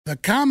The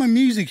CAAMA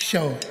Music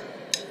Show.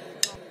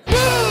 Boom!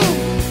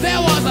 There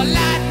was a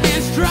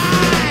lightning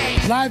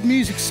strike! Live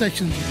music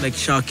sessions. Like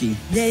Sharky.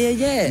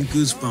 Yeah. And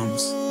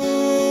Goosebumps.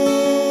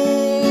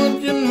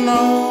 You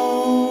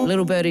know.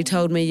 Little Birdie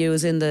told me you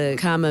was in the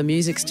CAAMA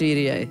Music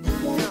Studio.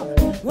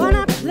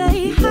 Wanna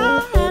play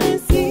hide and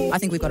seek. I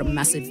think we've got a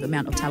massive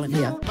amount of talent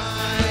here.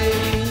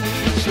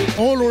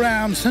 All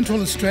around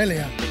Central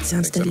Australia.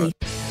 Sounds deadly.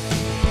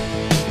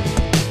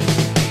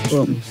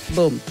 Boom.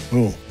 Boom.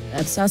 Oh.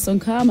 That's us on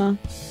CAAMA.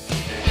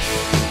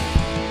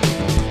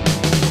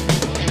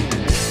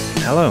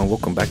 Hello and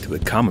welcome back to the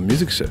CAAMA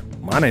Music Show.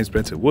 My name is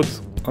Brenton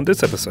Woods. On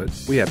this episode,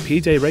 we have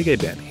PJ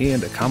Reggae Band here in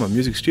the CAAMA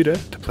Music Studio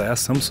to play us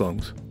some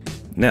songs.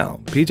 Now,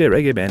 PJ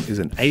Reggae Band is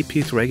an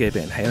 8-piece reggae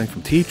band hailing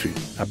from Tea Tree,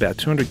 about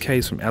 200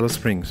 km from Alice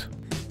Springs.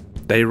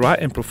 They write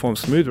and perform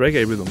smooth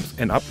reggae rhythms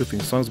and uplifting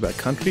songs about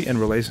country and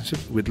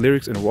relationships with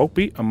lyrics in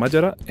Warlpiri,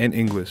 Anmatjere and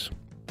English.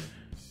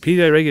 PJ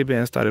Reggae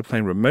Band started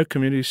playing remote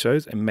community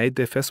shows and made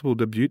their festival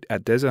debut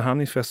at Desert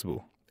Harmony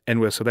Festival and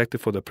were selected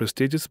for the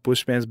prestigious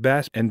Bushman's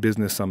Bash and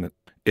Business Summit.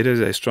 It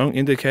is a strong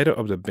indicator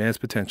of the band's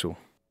potential.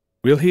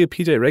 We'll hear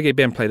PJ Reggae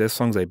Band play their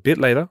songs a bit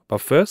later, but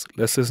first,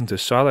 let's listen to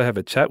Shilo have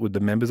a chat with the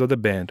members of the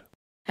band.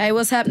 Hey,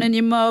 what's happening,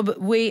 you mob?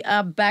 We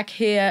are back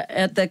here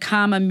at the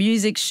CAAMA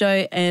Music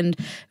Show and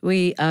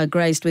we are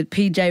graced with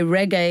PJ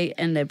Reggae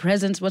and their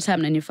presence. What's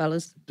happening, you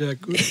fellas? Yeah,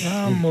 good.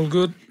 I'm all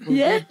good.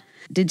 Yeah?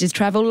 Did you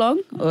travel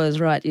long or is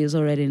right, you was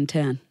already in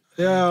town?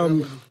 Yeah,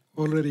 I'm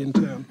already in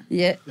town.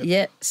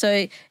 Yeah.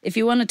 So if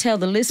you want to tell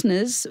the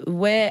listeners,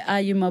 where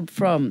are you mob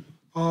from?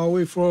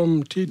 We're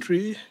from Tea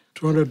Tree,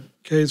 200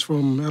 k's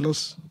from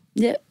Alice.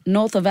 Yeah,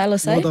 north of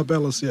Alice, eh? North of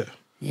Alice, yeah.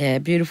 Yeah,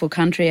 beautiful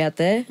country out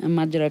there,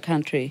 Anmatjere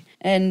country.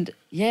 And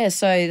yeah,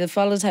 so the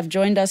fellas have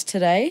joined us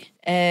today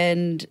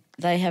and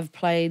they have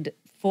played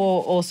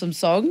 4 awesome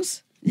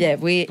songs. Yeah,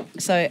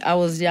 so I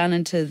was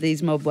yarning to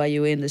these mob while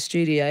you were in the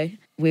studio.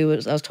 I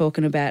was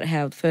talking about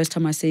how the first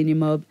time I seen you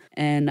mob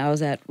and I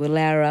was at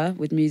Warlpiri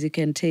with Music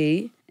and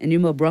Tea and you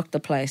mob rocked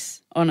the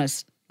place,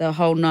 honest, the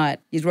whole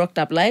night. You've rocked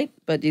up late,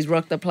 but you've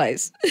rocked the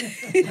place.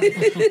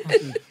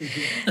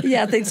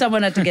 Yeah, I think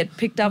someone had to get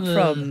picked up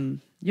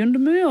from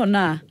Yundamu or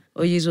nah?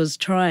 Or you was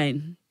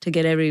trying to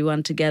get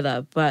everyone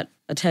together. But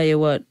I tell you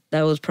what,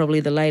 that was probably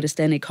the latest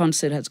any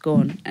concert has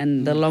gone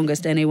and the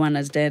longest anyone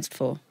has danced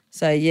for.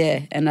 So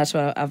yeah, and that's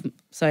why I'm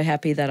so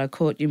happy that I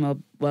caught you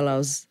mob while I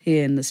was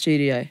here in the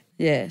studio.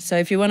 Yeah, so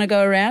if you want to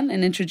go around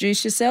and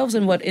introduce yourselves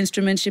and what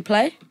instruments you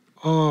play.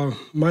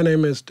 My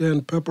name is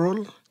Dan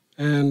Pepperell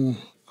and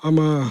I'm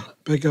a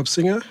backup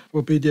singer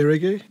for PJ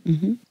Reggae.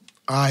 Mm-hmm.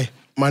 Hi,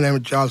 my name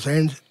is Charles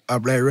Haynes. I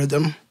play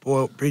rhythm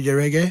for PJ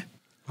Reggae.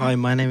 Hi,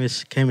 my name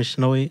is Kamish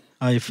Snowy.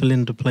 I fill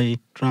in to play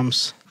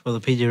drums for the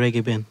PJ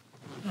Reggae Band.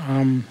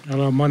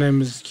 Hello, my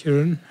name is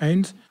Kieran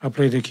Haynes. I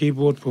play the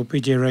keyboard for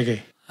PJ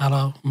Reggae.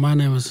 Hello, my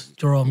name is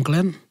Jerome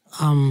Glenn.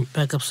 I'm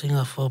backup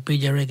singer for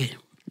PJ Reggae.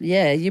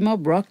 Yeah, you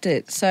mob rocked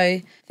it. So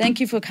thank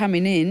you for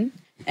coming in.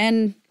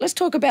 And let's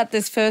talk about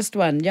this first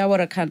one,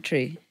 Yawara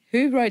Country.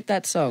 Who wrote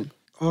that song?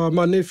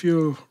 My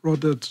nephew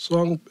wrote that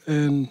song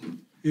and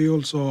he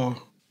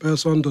also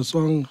passed on the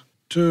song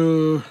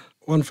to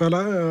one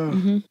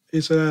fella.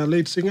 He's a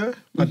lead singer,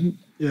 but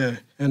yeah,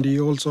 and he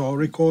also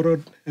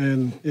recorded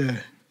and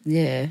yeah.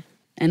 Yeah,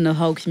 and the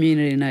whole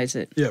community knows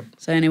it. Yeah.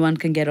 So anyone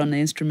can get on the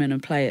instrument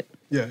and play it.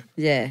 Yeah.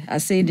 Yeah, I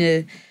seen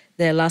you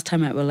there last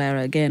time at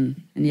Warlpiri again,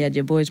 and you had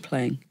your boys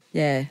playing.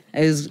 Yeah,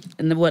 it was,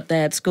 and what,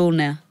 they're at school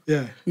now?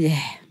 Yeah.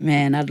 Yeah,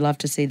 man, I'd love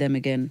to see them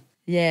again.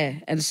 Yeah,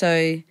 and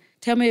so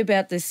tell me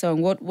about this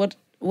song.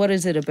 What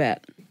is it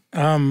about?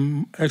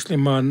 Actually,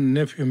 my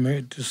nephew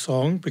made the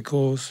song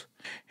because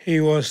he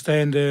was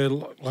staying there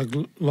like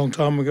a long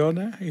time ago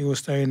now. He was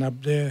staying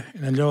up there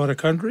in Anmatjere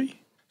country.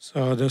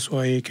 So that's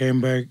why he came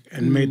back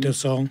and made the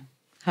song.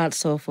 Heart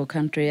Soulful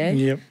Country, eh?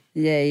 Yep.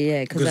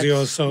 Yeah. Because he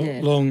was so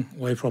long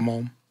way from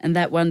home. And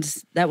that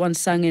one's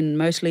sung in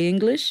mostly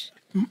English?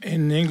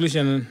 In English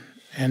and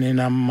in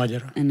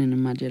Anmatjere. And in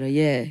Anmatjere,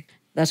 yeah.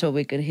 That's what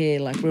we could hear,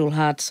 like real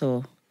heart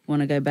sore.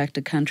 Want to go back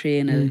to country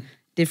in a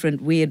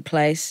different weird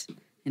place.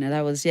 You know,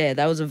 that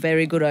was a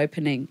very good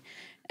opening.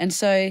 And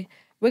so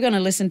we're going to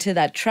listen to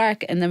that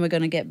track and then we're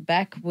going to get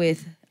back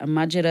with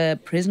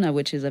Anmatjere Prisoner,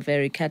 which is a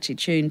very catchy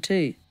tune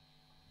too.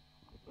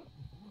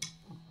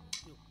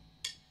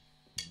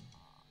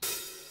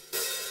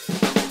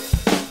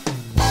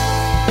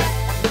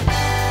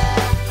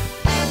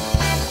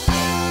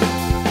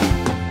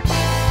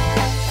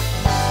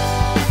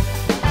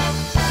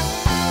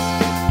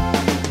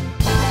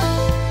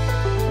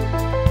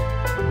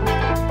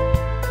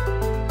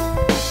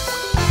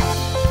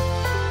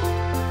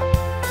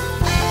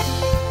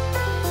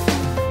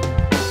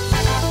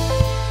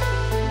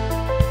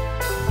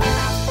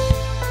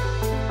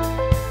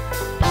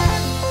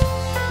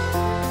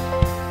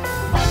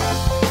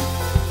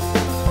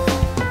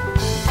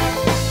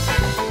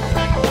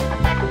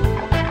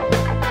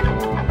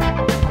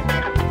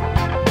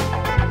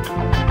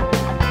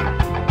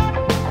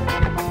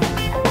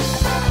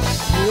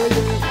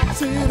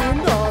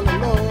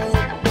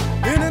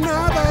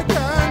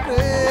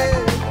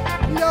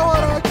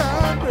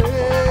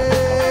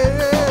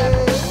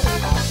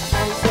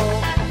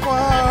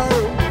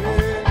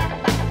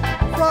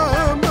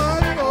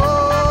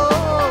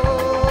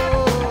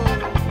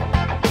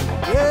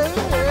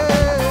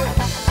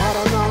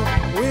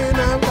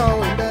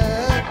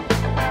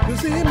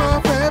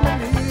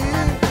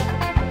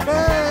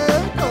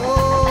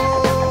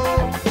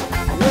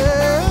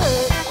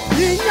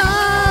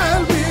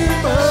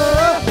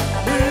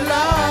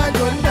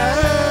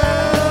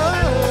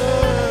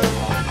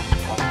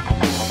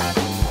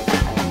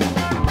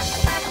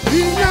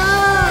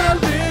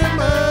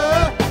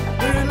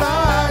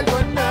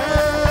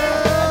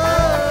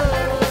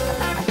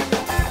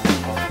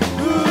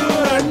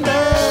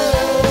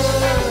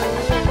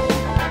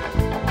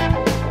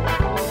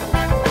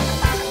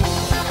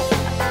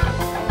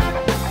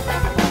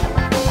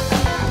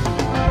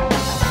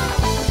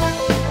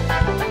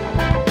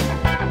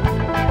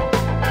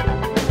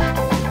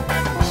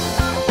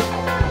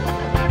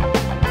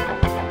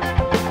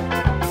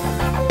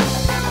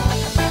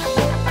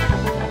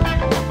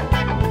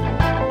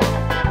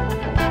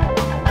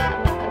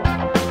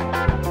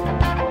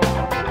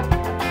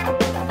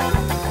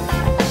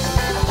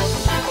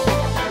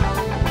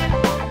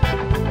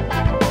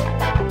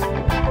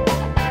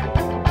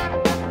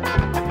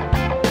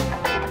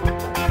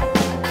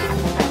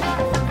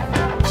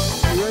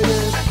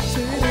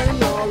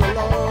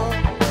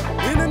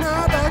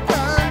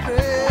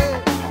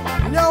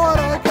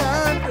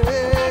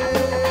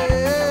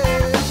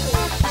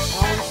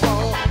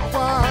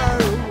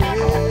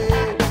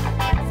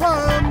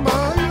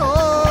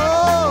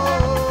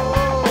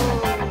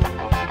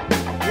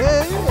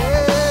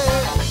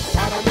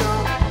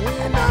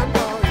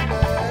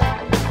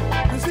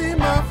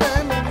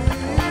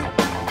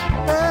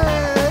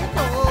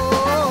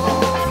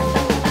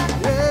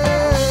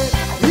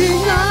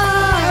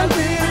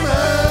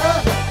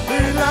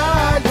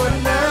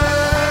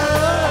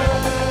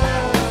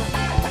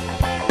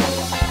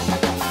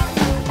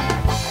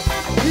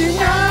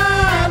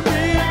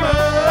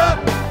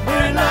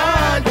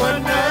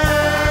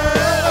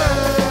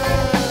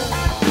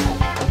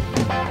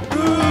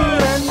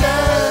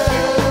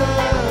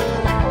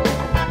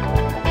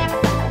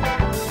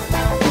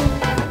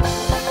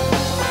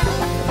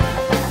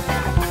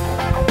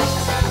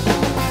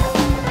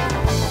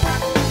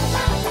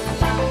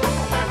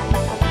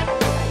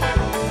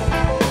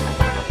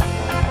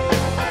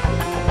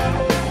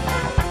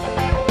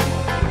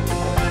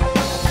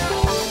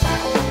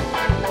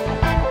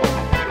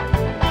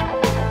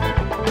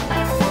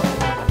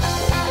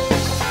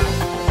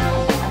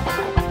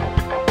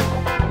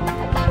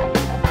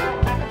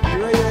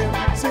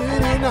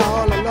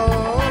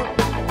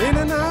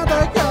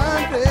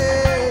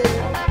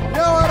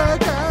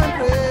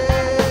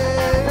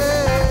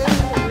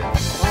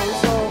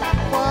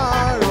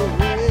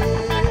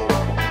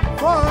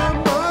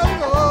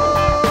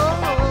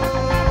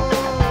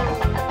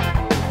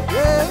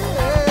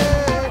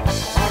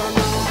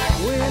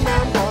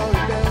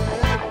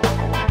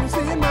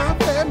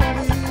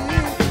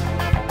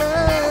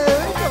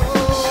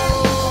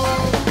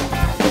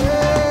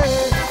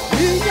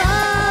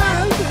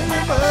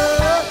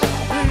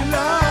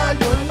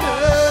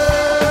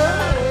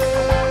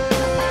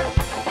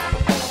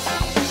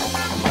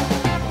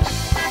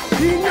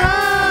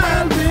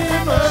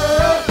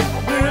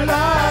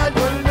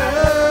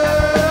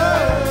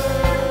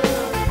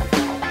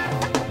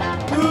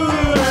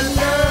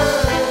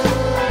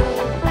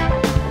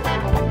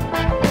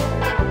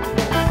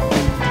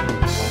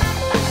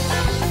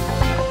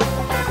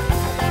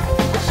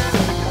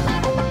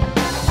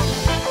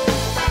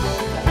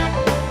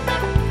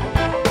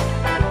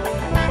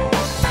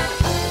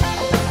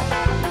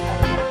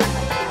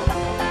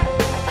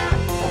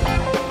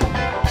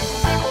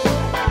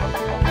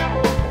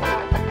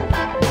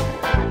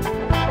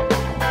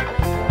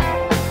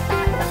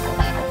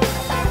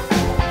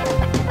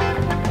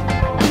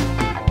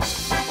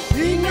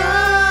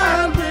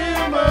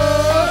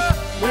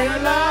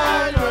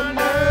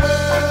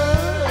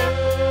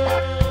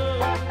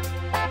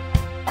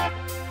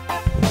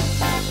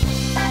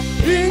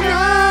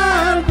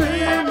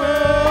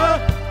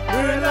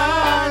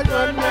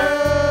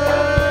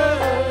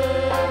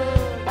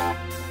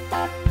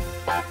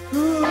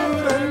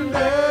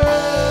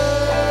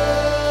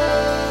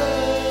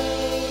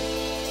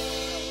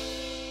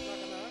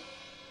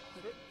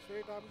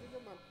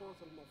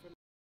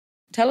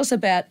 Tell us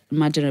about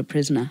Anmatjere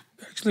prisoner.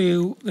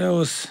 Actually, there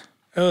was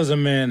a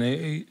man.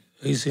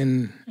 He's a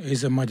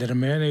Anmatjere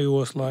man. He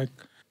was like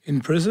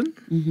in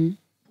prison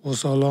for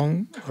so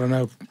long. I don't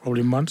know,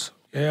 probably months.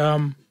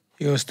 Yeah,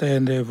 he was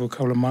staying there for a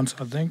couple of months,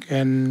 I think.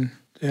 And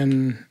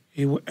then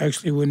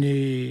actually, when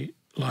he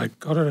like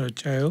got out of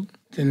jail,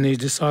 then he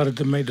decided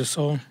to make the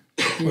song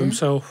for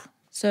himself.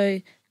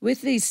 So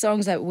with these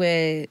songs that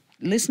we're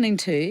listening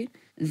to,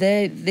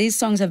 these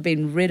songs have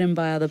been written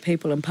by other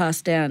people and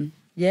passed down,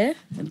 yeah?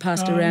 And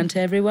passed around to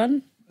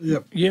everyone?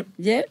 Yep.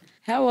 Yeah?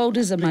 How old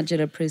is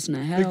Anmatjere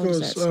prisoner? How old is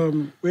that Because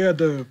song? we are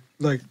the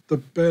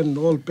band,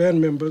 all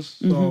band members,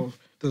 so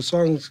the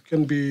songs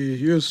can be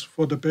used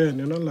for the band,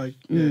 you know, like,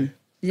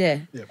 Yeah.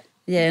 Yep.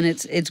 Yeah, and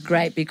it's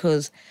great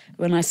because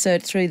when I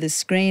search through the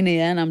screen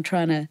here and I'm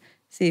trying to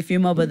see if you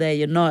mob are there,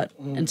 you're not.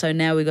 And so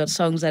now we got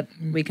songs that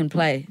we can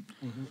play.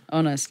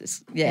 Honest.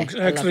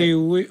 Actually,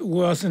 we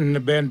wasn't in the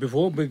band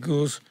before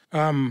because,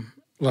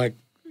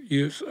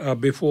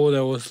 before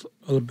there was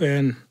a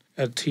band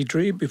at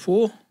T3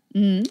 before.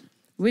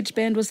 Which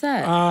band was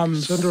that?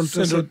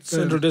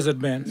 Central Desert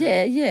Band.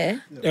 Yeah.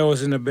 That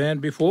was in a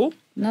band before.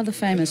 Another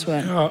famous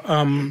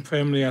one.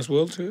 Family as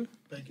well too,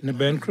 in the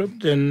band group.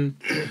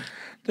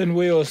 Then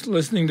we was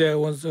listening there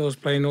once I was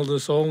playing all the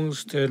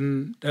songs.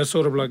 Then that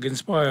sort of like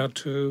inspired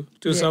to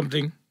do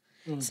something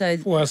So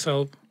for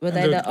ourselves. were and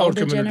they the whole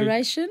older community.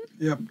 generation?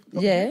 Yep.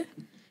 Yeah.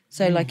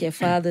 So like your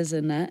fathers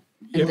and that.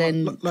 And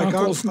then Like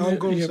Uncles,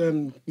 uncles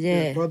and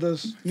Yeah.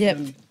 brothers, Yep.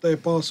 and they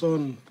pass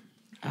on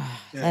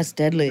that's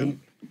deadly. and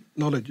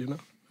knowledge, you know.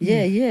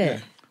 Yeah.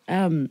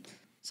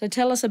 So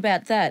tell us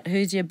about that.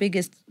 Who's your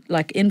biggest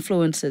like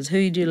influences?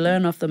 Who do you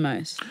learn off the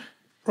most?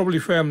 Probably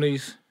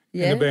families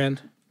in Yeah? the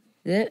band.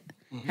 Yeah.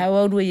 How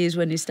old were you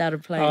when you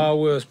started playing? I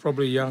was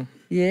probably young,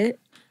 Yeah.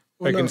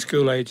 back in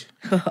school age.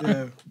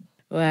 Yeah.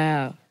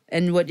 Wow.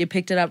 And what, you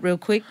picked it up real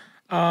quick?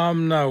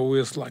 No, we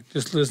was like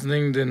just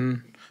listening.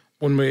 Then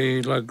when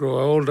we like grow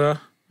older,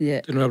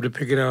 Yeah. then we have to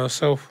pick it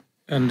ourselves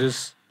and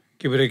just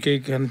give it a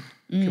kick and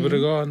give it a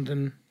go. And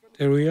then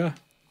there we are.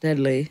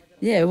 Deadly.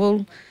 Yeah,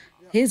 well,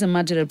 here's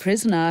Anmatjere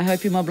prisoner. I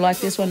hope you mob like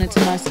this one. It's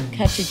a nice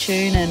catchy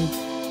tune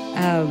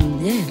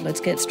and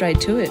let's get straight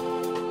to it.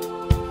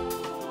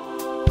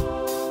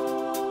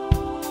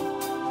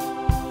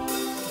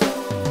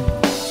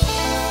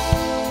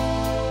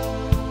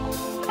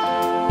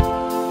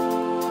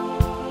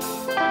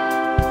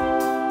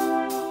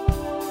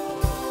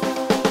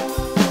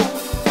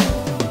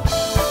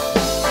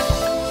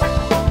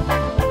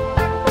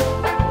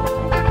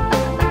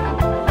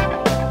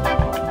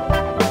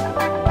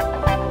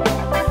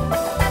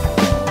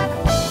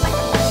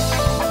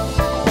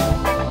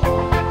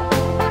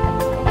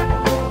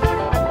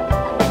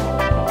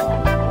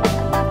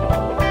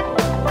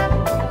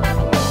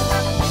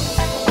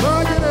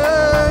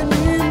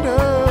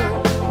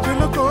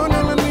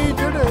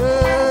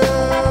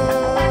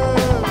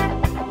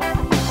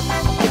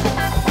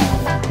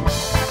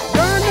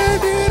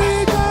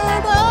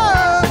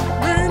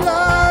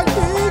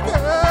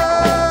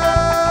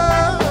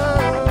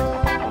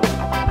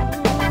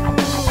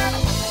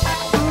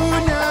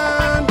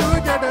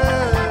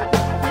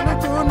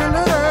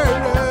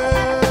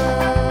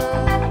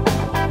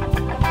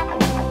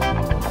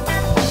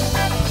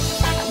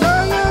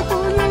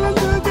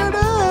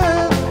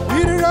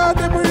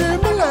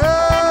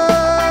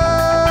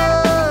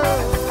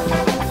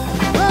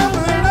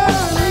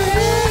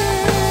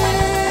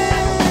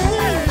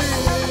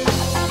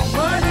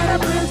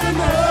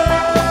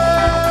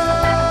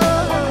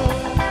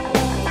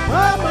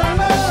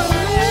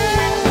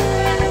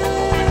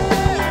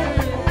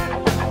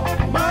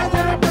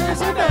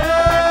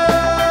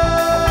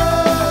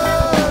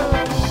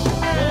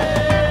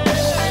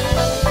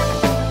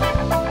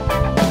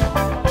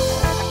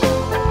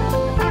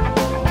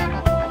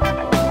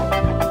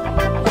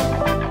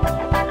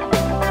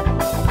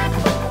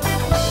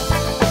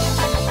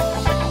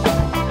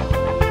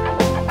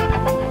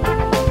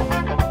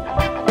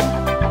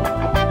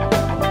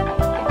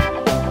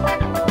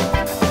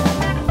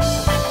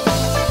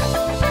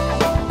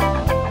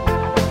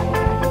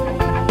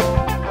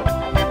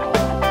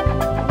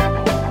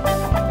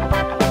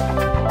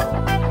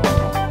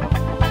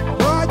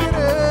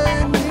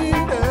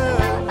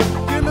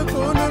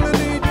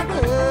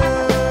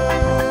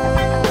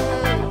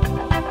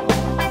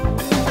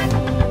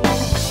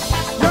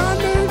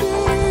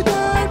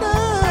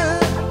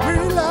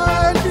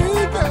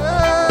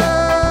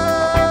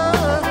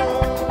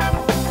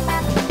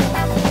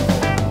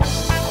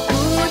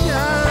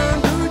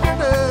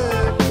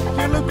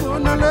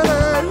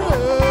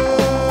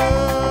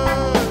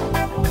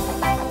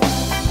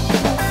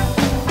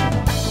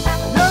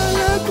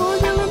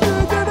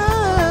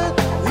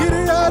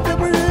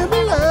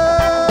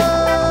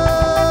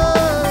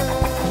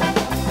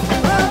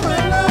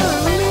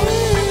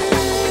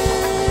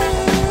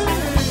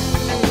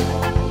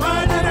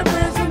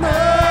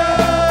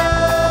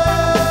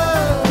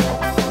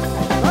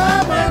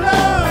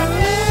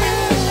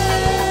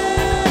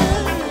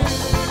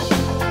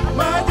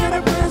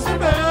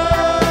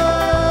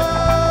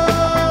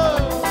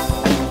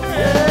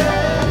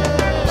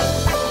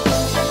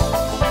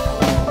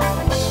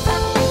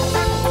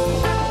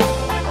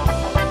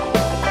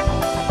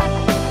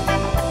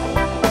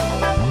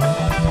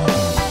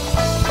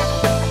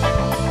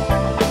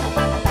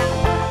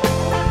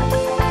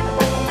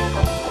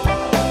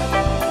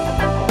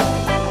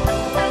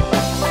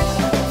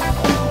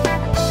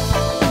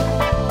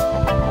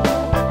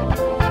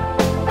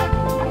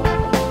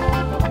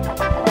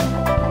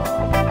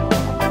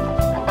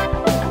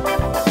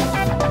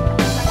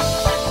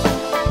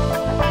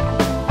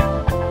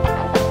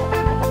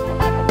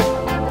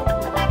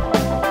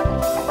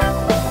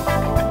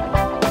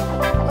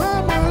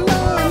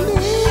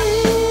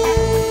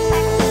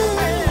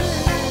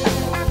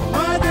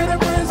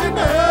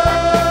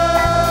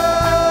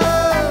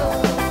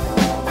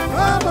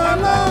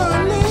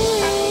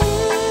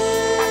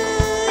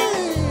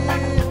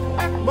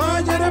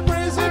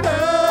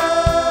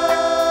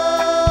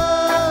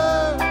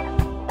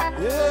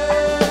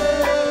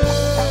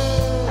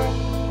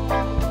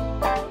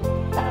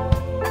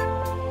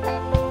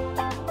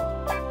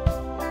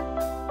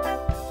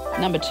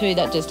 number 2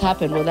 that just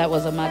happened, well, that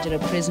was Anmatjere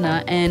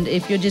Prisoner. And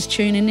if you're just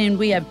tuning in,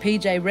 we have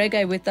PJ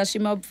Reggae with us.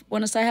 You mob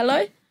want to say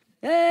hello?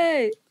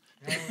 Hey!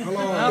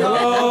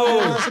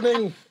 Hello.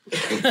 Listening.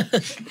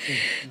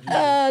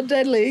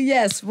 Deadly.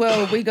 Yes.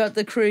 Well, we got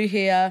the crew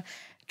here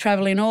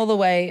travelling all the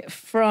way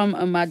from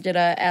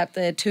Anmatjere out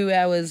there 2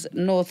 hours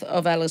north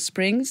of Alice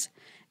Springs.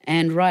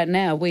 And right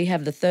now we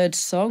have the third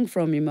song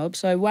from you, Mob.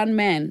 So One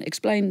Man,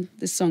 explain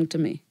this song to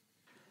me.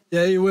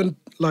 Yeah, he went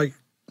like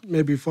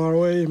maybe far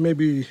away,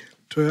 maybe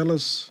to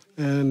Alice,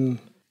 and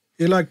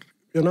he like,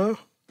 you know,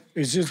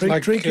 It's just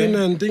drinking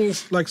and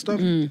things like stuff.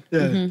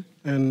 And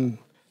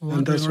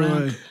that's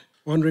why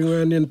wandering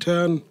around in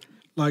town,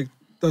 like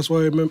that's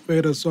why I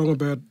made a song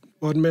about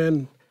one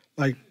man,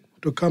 like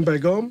to come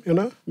back home, you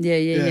know.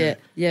 Yeah.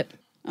 Yep.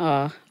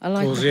 Oh, I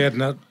like because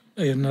that.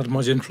 he had not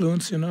much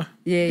influence, you know.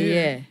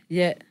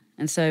 Yeah.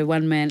 And so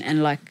one man,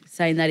 and like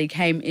saying that he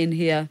came in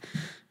here,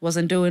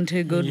 wasn't doing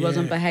too good,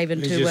 wasn't behaving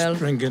He's too just well,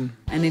 drinking.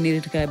 and he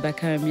needed to go back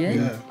home.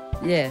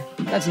 Yeah.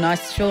 That's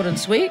nice, short and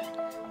sweet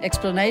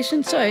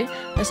explanation. So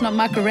let's not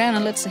muck around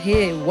and let's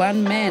hear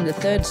One Man, the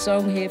third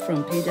song here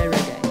from PJ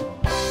Reggae.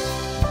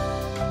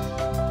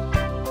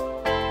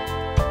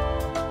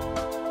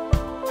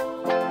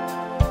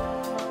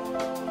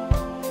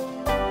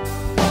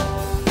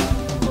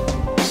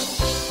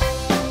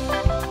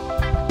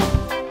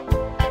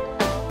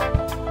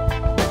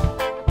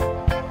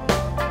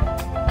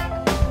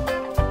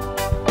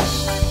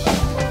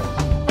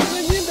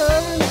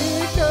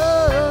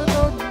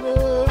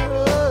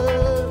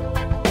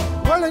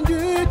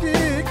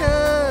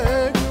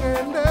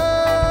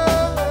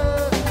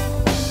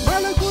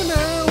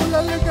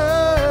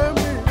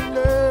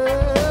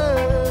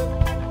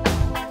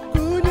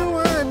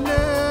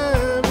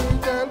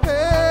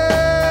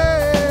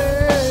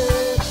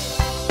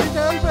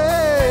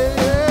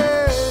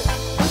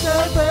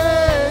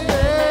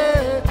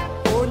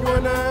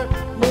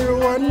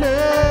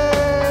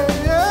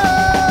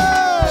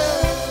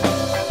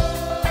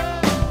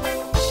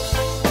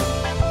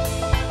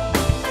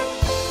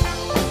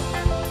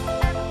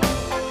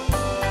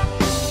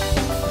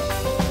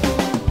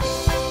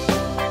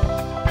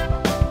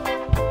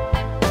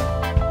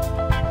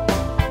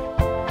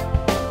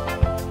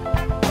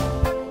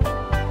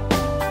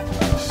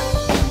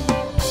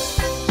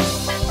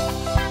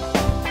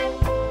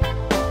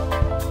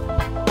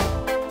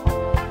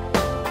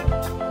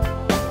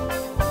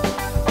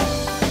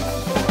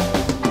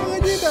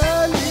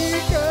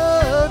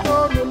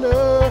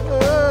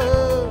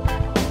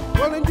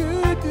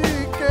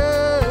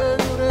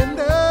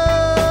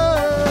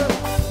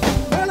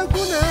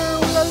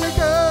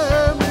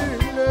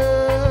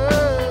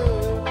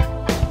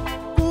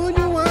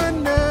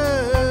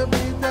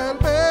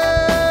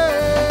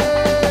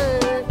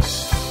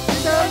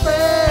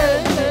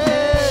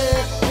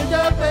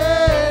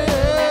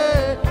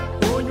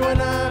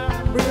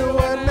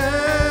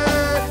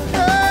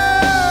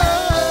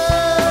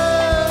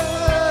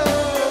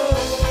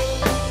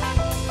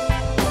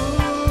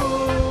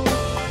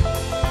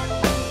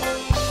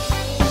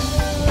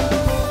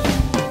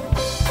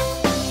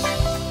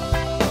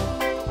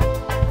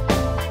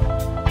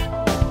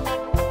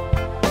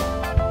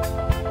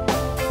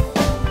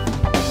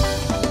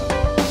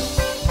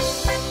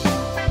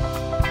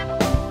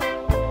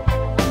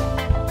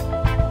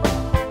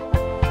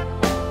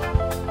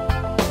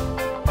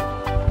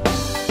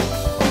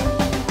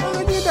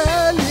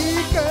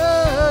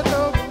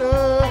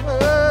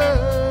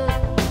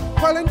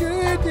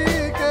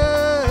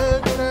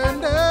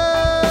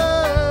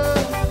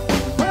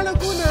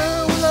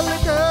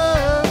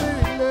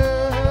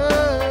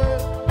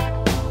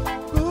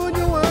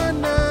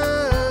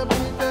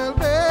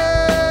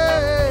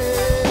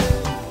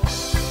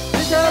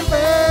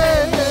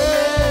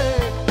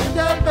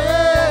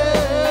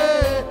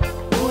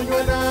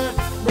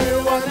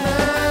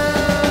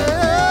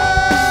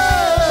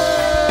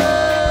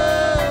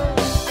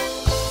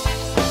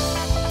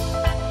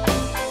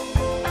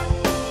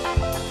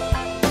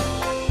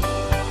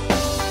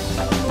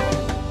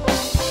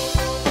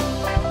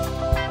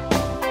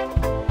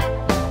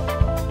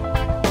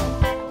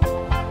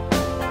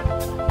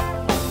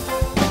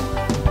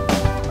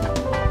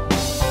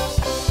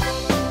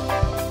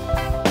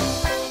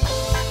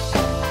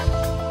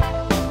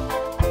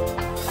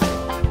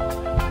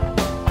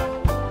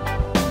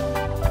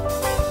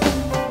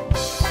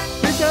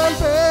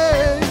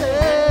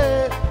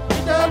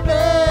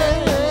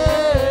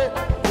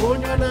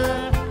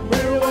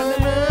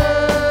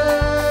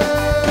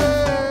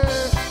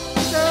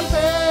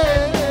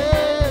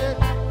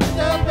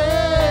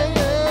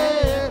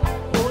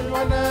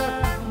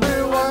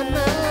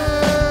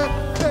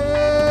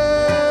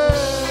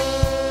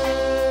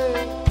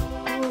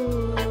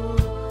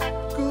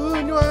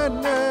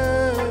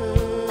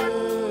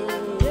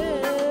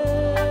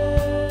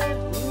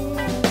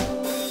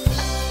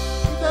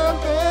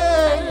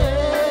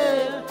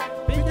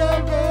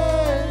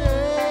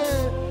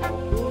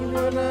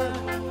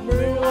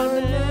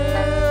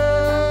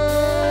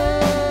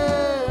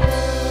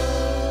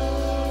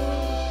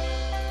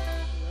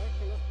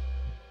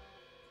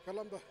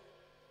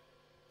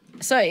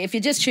 So if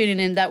you're just tuning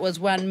in, that was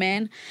one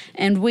man.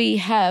 And we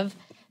have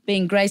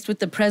been graced with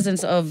the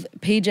presence of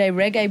PJ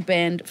Reggae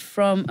Band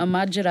from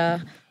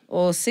Anmatjere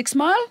or 6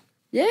 Mile.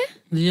 Yeah?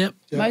 Yep.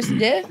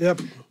 Yeah?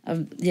 Yep.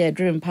 I've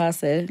driven past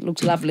there.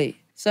 Looks lovely.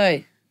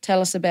 So tell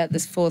us about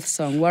this fourth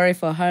song, Worry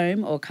for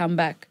Home or Come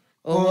Back.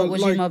 Or what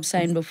was your mob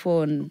saying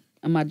before in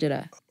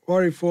Anmatjere?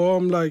 Worry for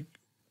home, like,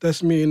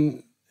 that's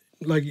mean,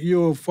 like,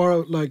 you're far,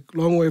 like,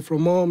 long way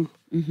from home,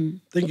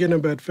 thinking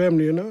about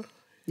family, you know?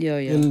 Yeah.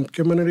 In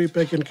community,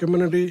 back in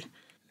community.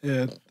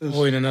 Yeah.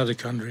 Or in another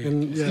country.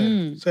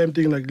 And, same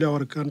thing like the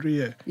other country,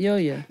 yeah.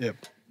 Yeah. Yep.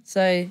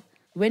 So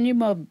when you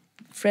mob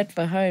fret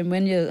for home,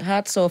 when your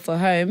heart's sore for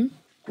home,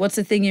 what's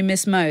the thing you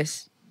miss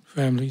most?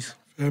 Families.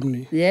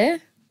 Family. Yeah?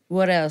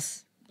 What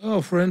else?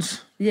 Oh,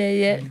 friends.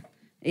 Yeah.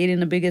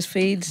 Eating the biggest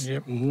feeds?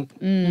 Yep.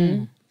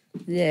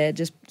 Yeah,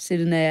 just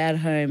sitting there at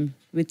home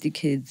with your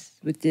kids,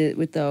 with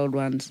the old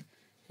ones.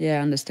 Yeah,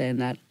 I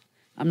understand that.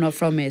 I'm not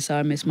from here, so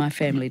I miss my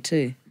family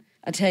too.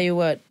 I tell you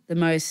what, the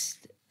most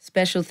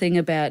special thing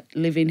about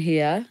living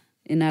here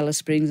in Alice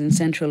Springs in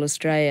Central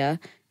Australia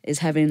is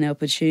having the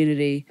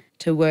opportunity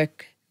to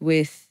work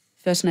with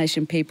First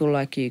Nation people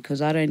like you,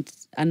 because I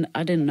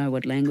didn't know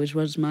what language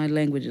was. My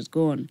language is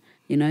gone,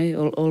 you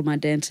know, all my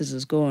dances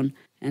is gone.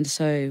 And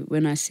so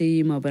when I see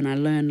you mob and I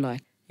learn,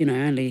 like, you know,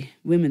 only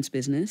women's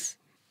business,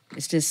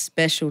 it's just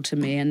special to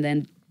me. And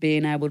then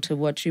being able to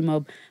watch you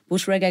mob,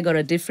 bush reggae got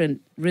a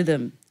different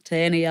rhythm to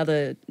any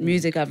other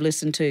music I've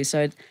listened to.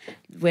 So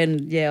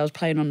when, I was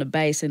playing on the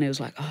bass and it was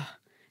like, oh,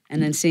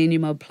 and then seeing you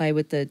mob play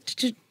with the,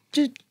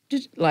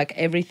 like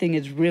everything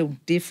is real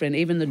different,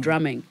 even the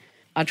drumming.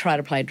 I try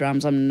to play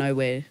drums, I'm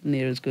nowhere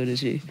near as good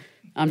as you.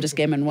 I'm just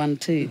gamming 1,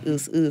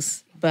 2,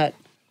 But,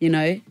 you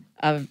know,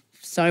 I've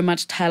so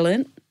much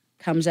talent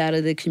comes out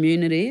of the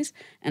communities,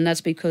 and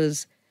that's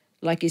because,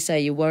 like you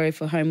say, you worry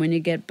for home. When you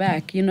get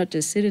back, you're not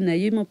just sitting there,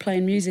 you're more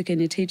playing music and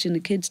you're teaching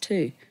the kids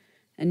too.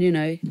 And, you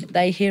know,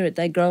 they hear it,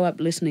 they grow up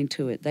listening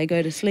to it, they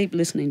go to sleep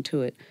listening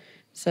to it.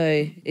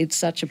 So it's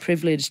such a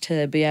privilege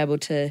to be able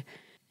to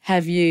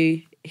have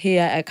you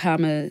here at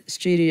CAAMA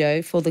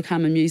Studio for the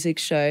CAAMA Music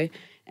Show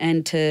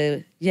and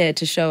to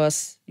show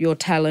us your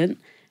talent,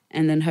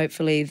 and then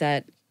hopefully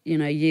that, you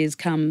know, years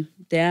come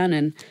down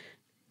and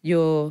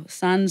your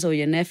sons or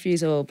your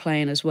nephews are all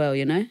playing as well,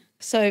 you know?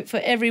 So for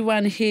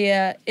everyone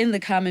here in the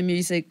CAAMA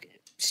Music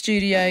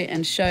Studio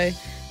and show,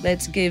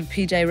 let's give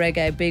PJ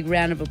Reggae a big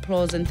round of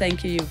applause, and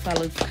thank you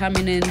fellas for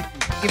coming in,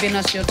 giving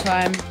us your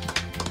time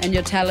and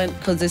your talent,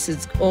 because this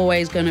is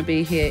always going to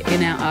be here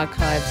in our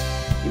archives.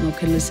 You all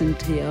can listen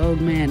to your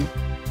old man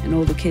and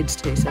all the kids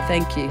too, so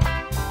thank you.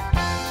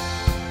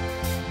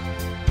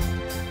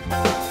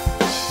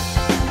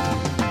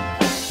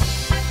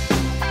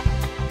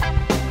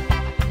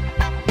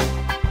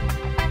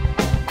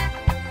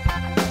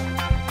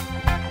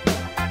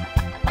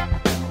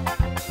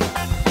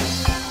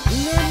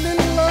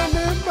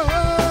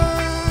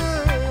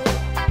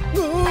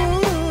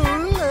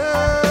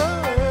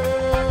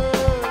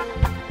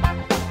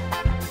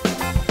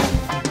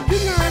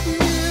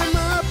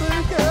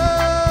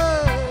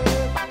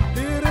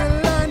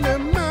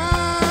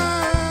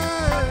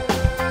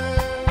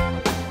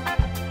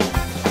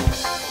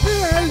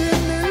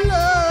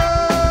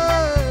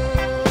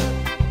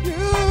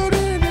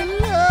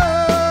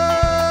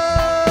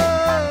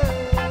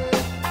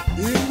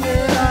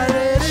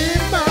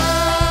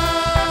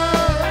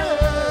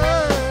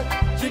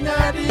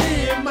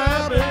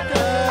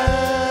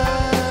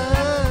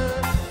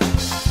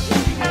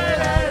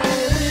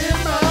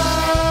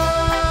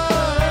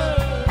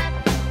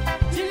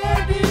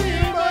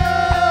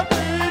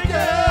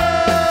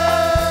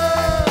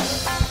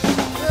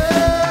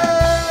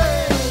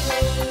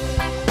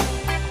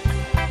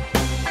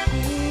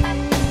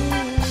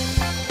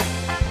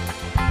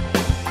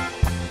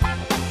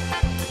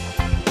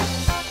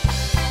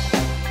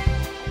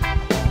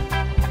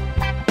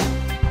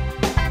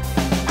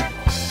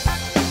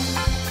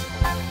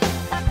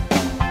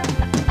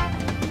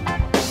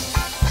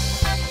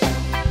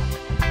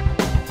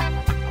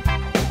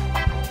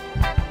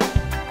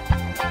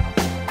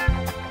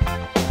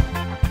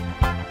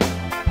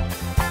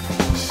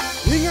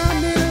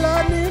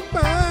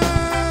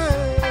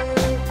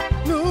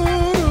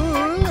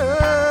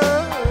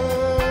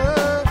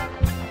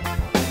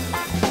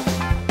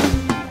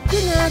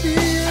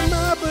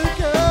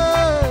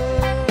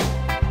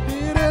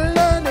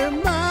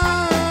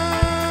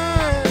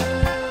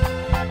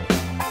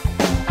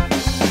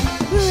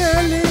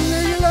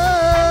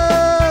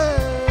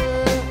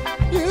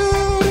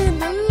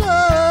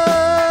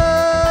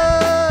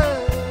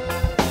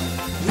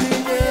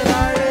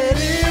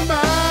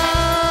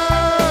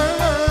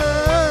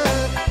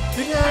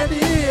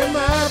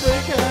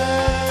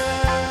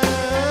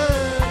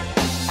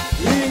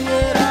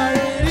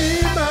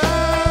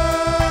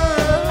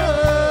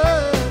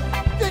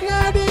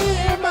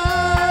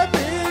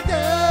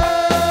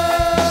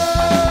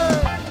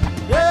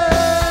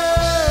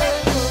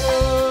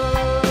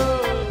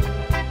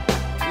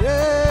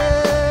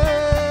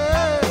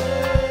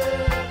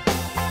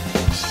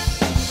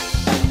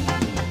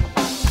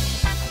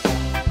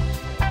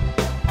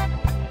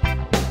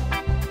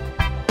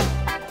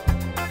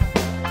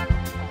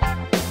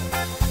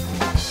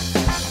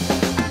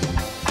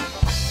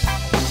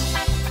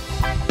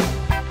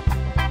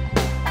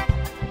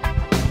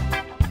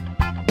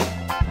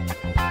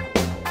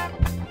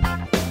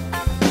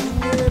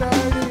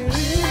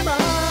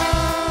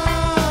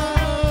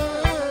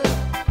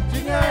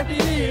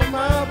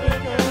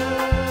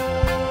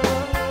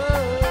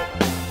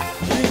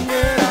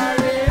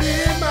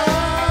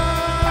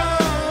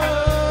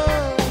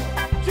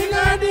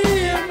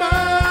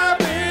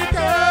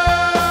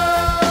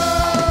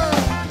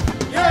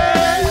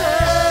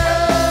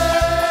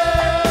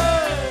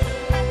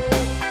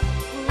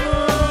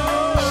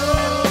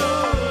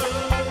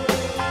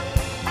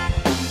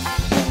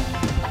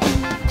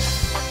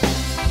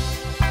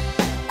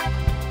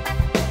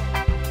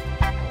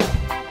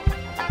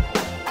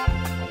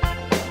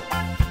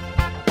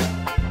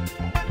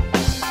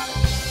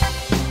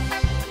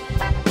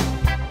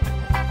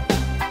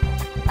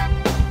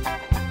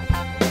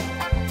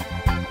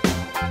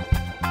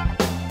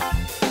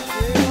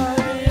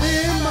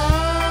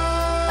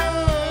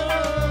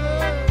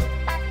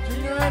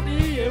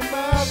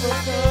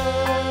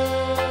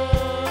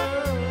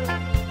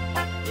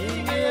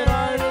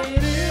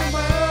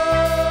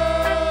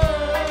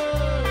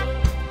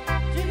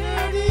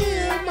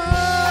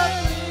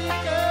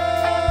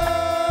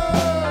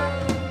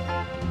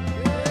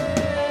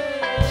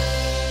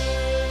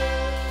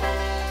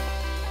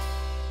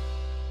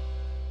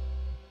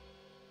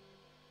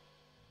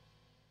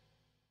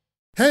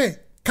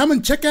 Come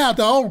and check out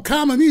the old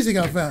CAAMA music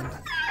I found.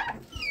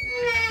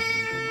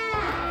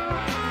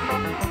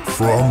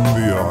 From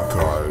the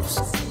archives.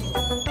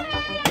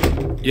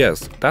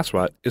 Yes, that's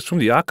right. It's from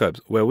the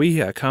archives, where we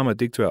here at CAAMA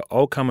dig through our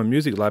old CAAMA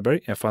music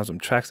library and find some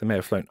tracks that may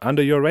have flown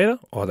under your radar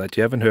or that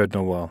you haven't heard in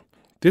a while.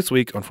 This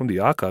week on From the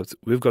Archives,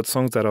 we've got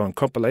songs that are on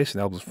compilation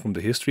albums from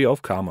the history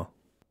of CAAMA.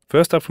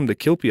 First up from the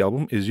Kilpi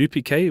album is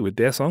UPK with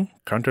their song,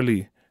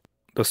 Currently.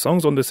 The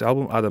songs on this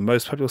album are the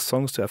most popular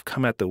songs to have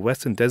come out the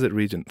Western Desert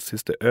region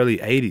since the early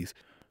 80s.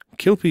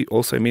 Kilpi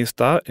also means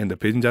star in the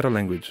Pidginjara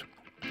language.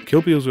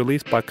 Kilpi was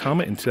released by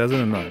CAAMA in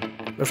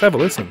 2009. Let's have a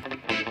listen.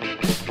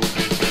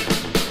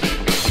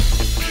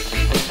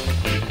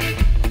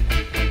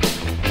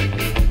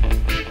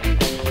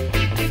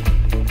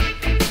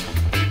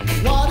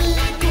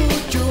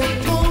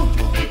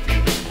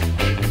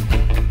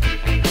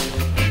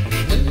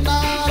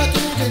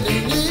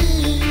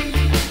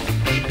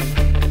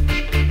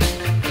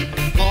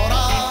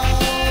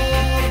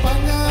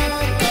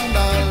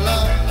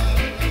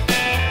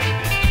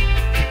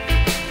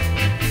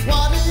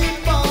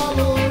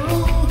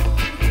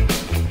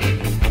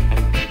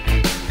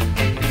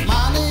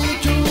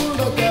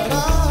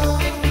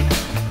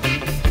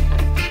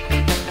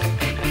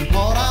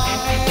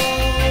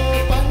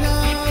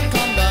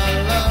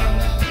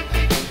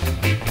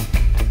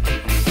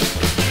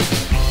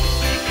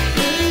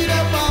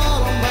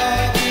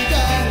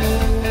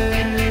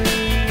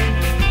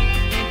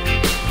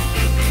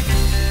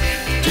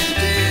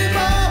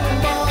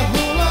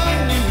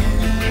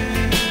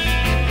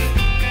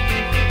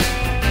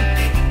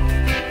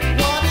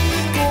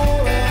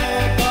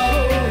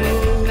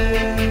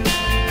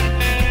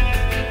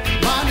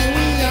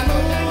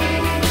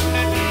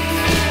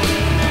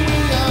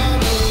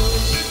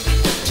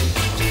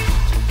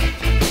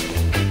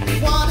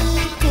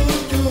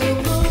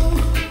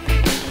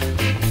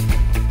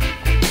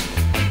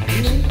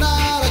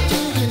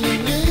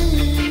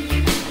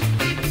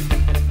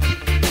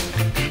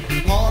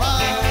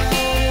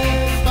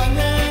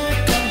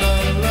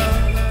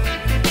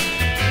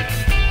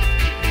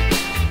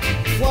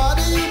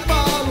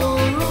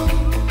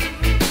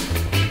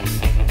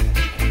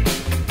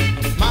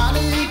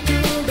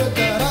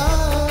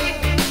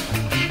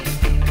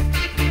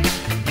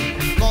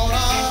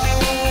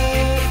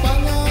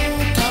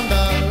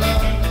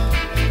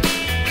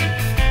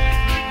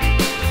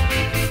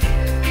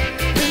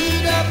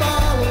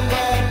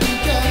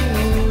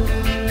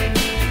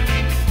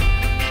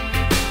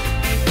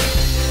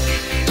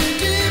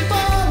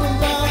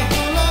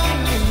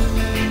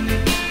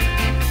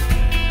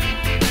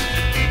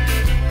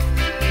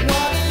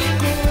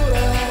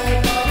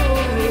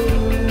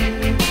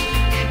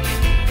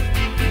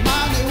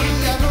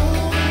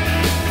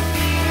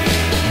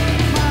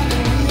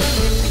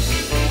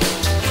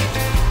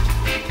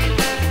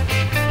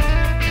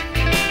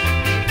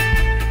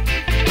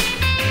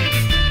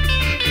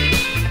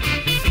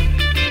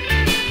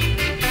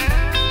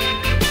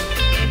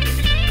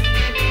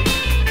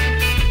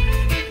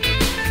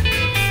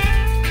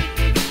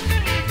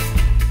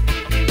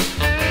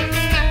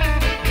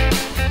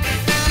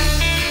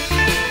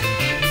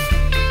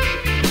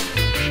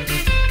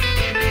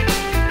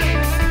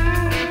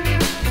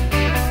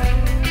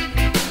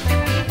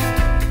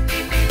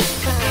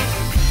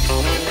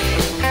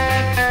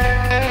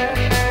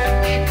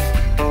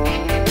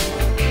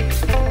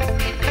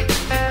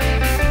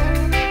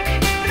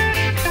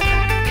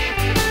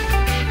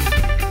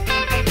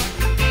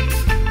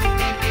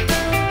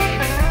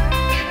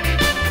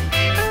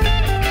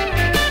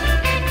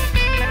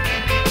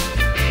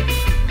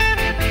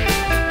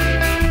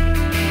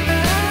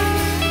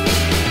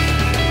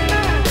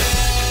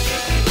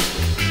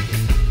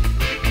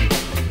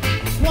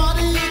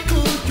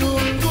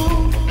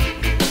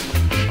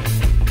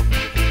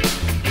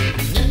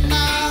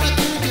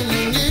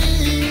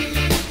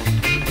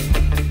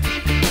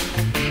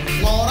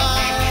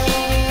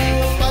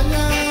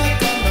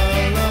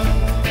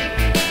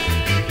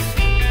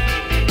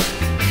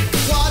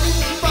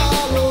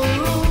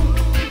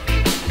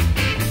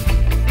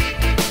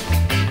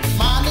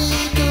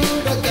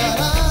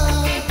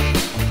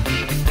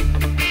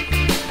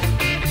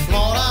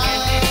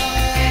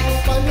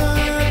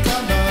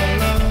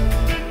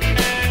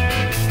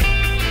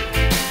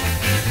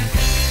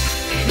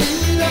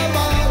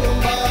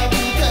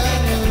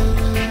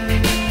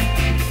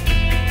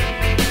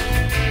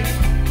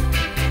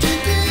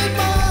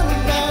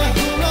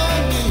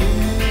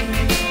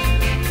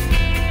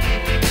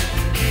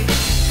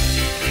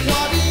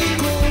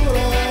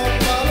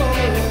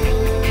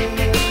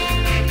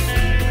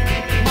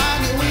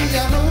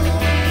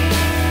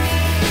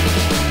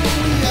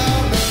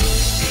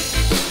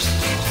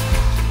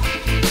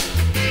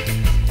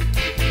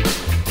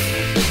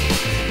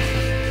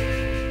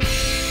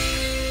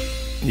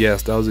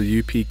 Yes, that was a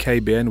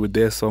UPK band with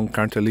their song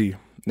Currently.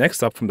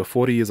 Next up from the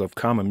 40 Years of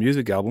CAAMA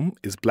Music album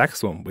is Black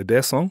Swan with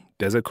their song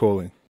Desert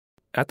Calling.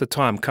 At the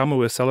time, CAAMA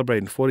were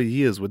celebrating 40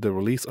 years with the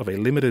release of a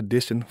limited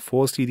edition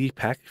 4-CD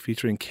pack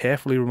featuring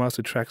carefully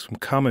remastered tracks from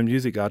CAAMA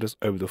music artists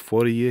over the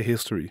 40-year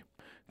history.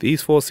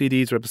 These 4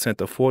 CDs represent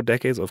the 4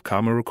 decades of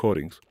CAAMA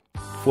recordings.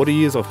 40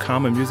 years of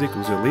CAAMA music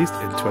was released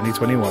in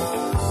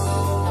 2021.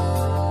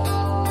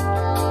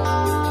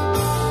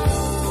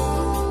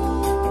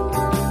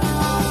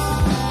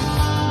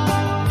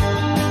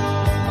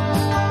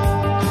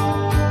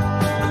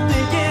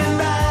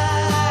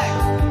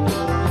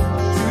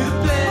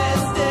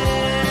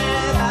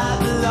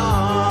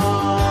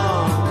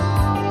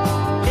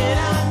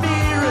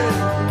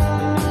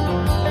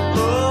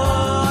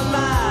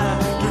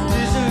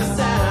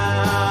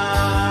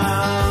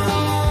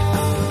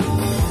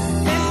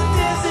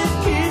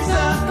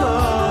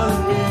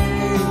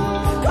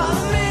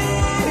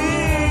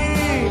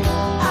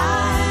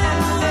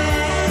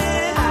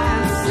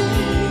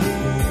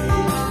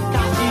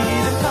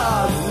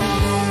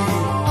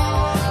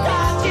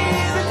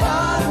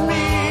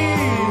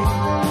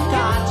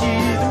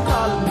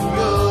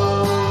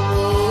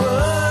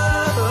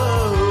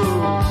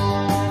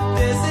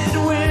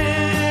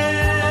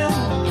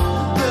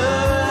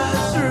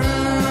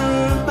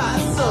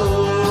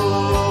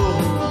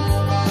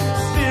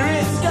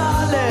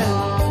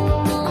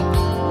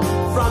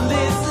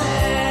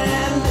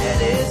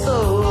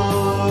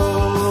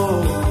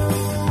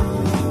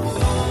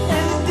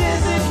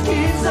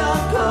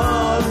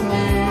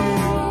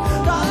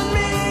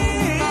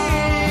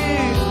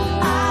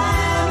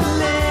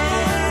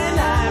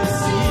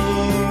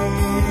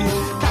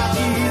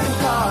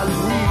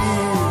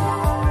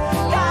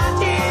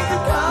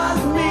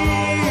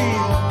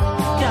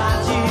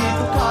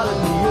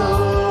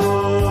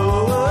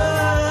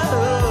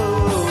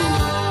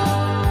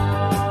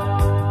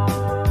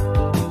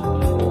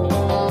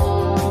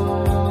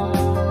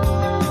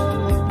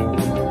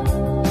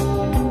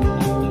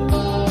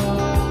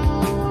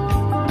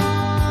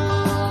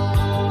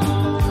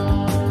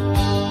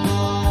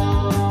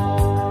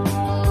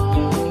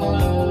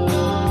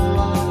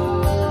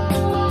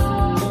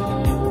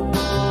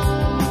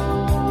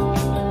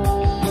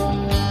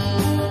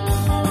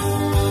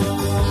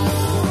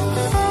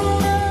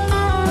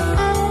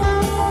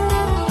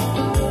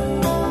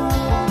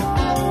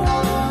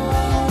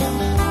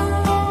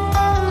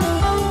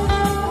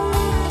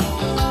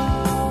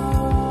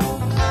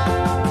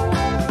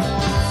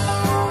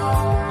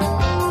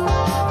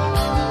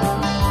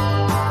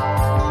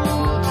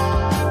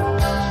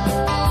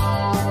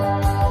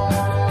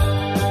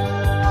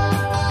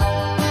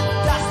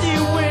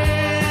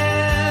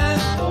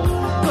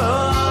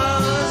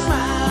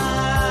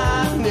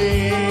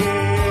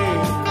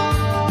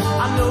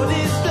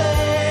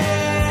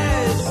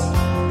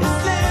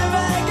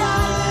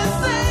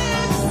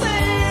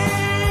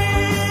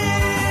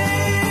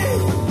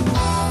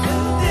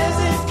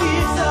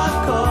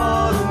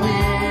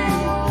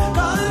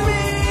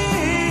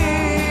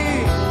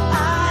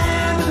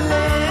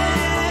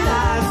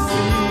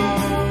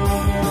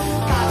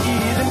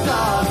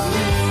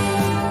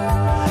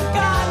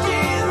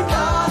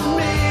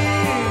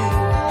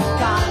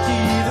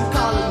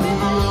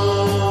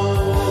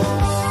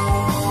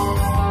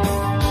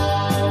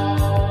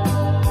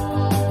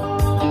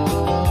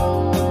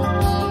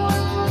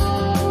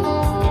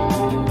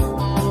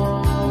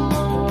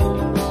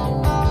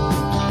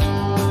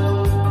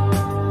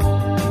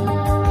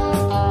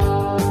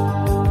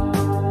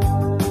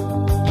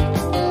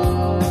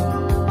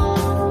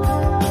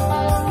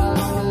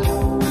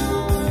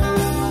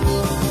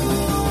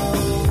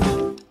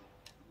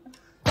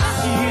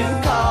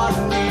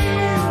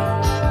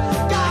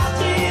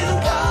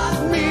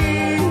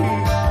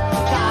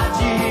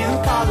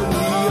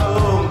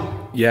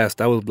 Yes,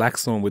 that was Black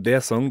Storm with their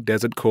song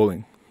Desert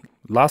Calling.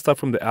 Last up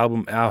from the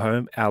album Our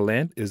Home, Our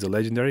Land is the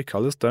legendary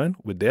Colour Stone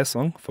with their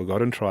song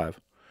Forgotten Tribe.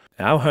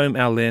 Our Home,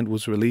 Our Land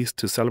was released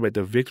to celebrate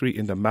the victory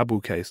in the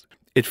Mabu case.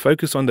 It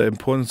focused on the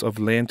importance of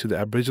land to the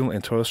Aboriginal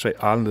and Torres Strait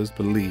Islanders'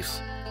 beliefs.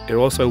 It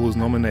also was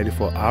nominated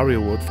for ARIA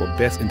Award for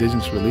Best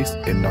Indigenous Release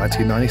in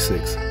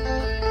 1996.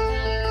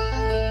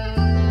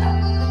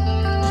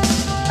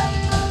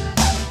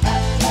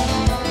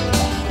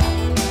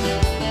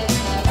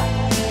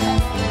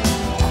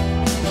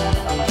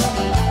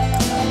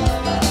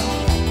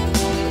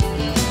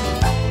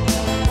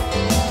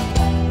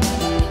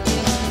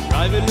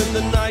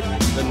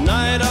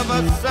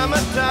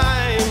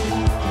 Summertime,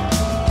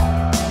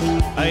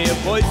 I hear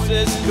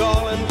voices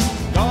calling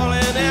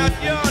out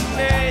your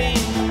name.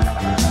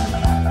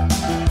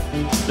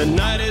 The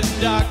night is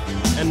dark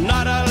and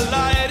not a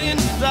light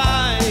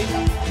inside,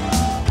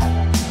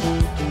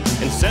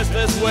 and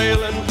senseless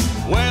wailing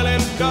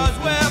cause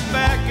we're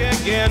back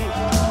again.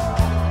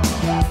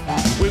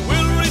 We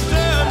will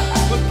return,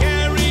 we'll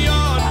carry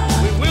on,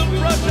 we will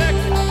protect,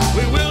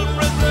 we will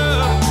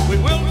preserve, we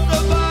will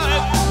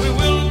survive, we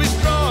will be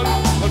strong,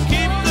 we'll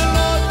keep the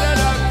laws and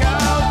our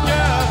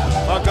culture.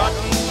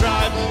 Forgotten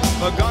tribe,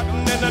 forgotten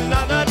in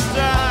another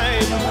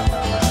time.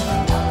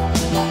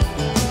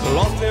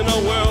 Lost in a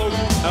world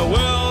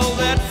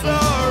that's so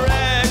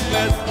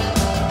reckless.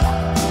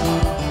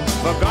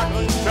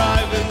 Forgotten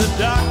tribe in the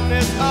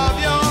darkness of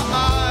your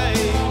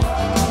eyes.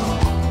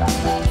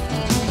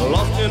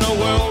 Lost in a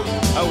world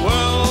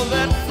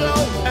that's so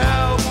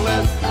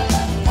helpless.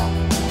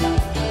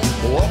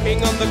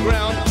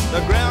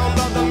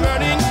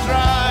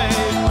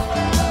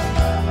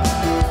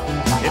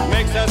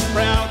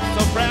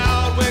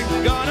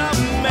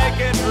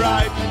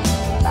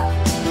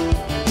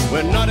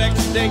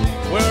 think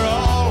we're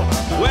all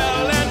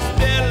well and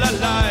still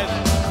alive,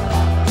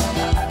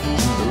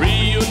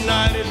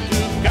 reunited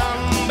to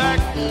come back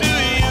to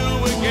you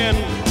again.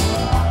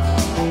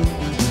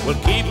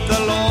 We'll keep the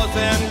laws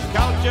and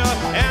culture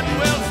and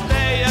we'll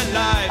stay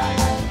alive.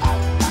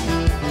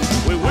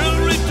 We will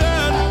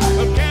return,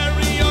 we'll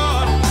carry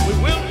on, we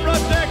will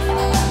protect,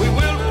 we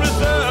will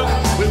preserve,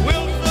 we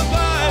will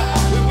survive,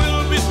 we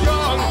will be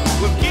strong,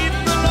 we'll keep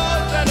the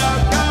laws and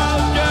our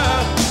culture.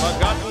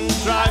 Forgotten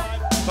tribe,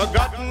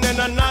 forgotten in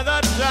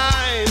another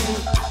time,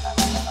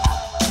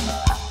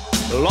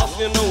 lost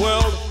in a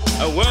world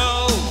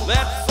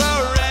that's so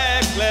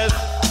reckless.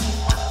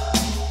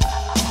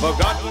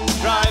 Forgotten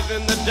tribe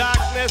in the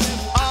darkness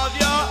of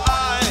your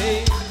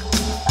eyes,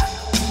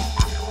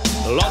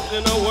 lost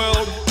in a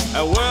world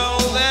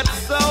that's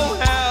so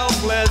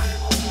helpless.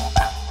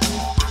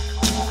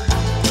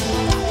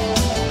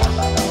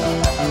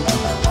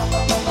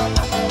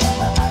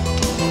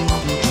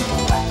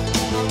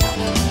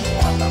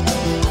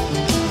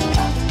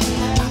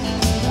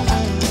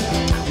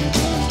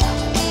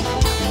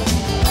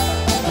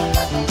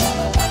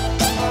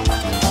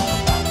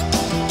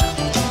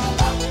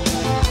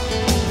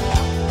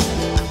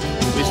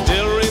 We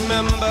still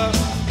remember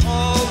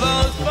all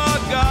those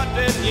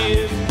forgotten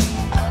years.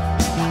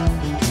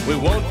 We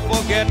won't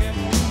forget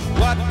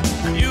what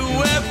you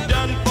have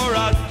done for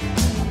us.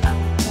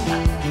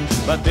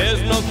 But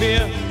there's no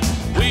fear,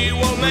 we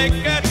will make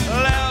it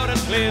loud and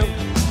clear.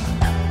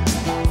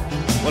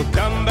 We'll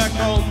come back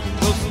home,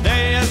 we'll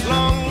stay as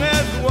long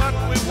as what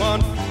we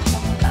want.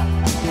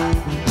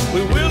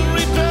 We will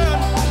return,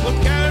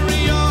 we'll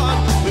carry on,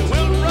 we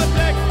will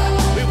protect,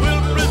 we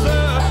will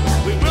preserve,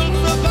 we will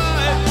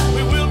survive,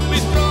 we will be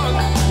strong,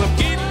 we'll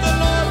keep the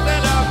laws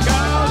and our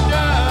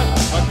culture.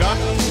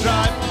 Forgotten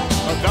tribe,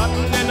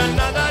 forgotten in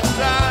another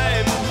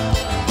time,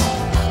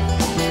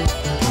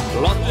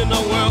 lost in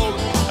a world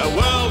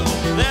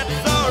that's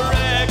so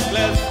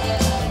reckless.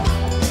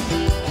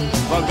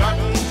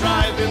 Forgotten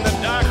tribe in the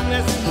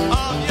darkness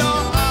of your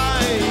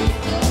eyes,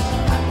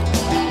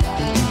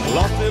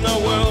 lost in a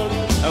world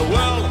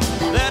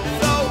that's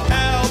so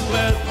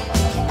helpless.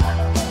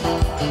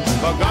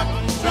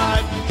 Forgotten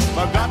tribe,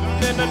 forgotten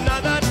in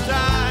another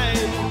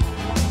time,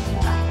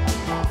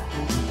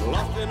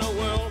 lost in a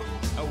world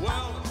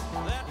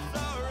that's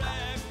so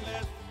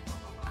reckless.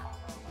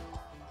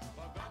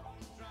 Forgotten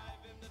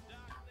tribe in the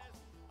darkness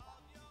of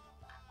your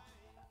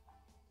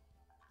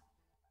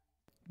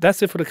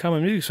That's it for the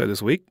CAAMA Music Show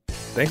this week.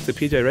 Thanks to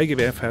PJ Reggae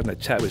Band for having a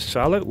chat with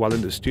Shilo while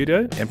in the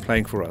studio and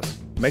playing for us.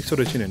 Make sure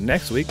to tune in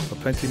next week for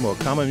plenty more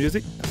CAAMA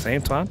music,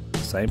 same time,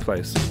 same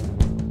place.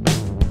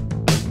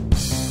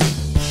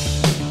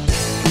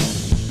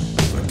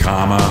 The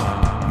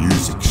CAAMA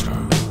Music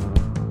Show.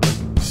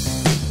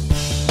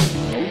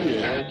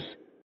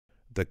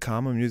 The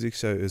CAAMA Music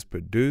Show is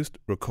produced,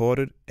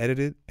 recorded,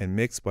 edited, and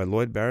mixed by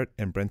Lloyd Barrett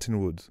and Brenton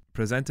Woods.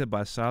 Presented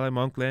by Charlotte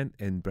Monkland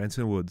and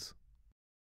Brenton Woods.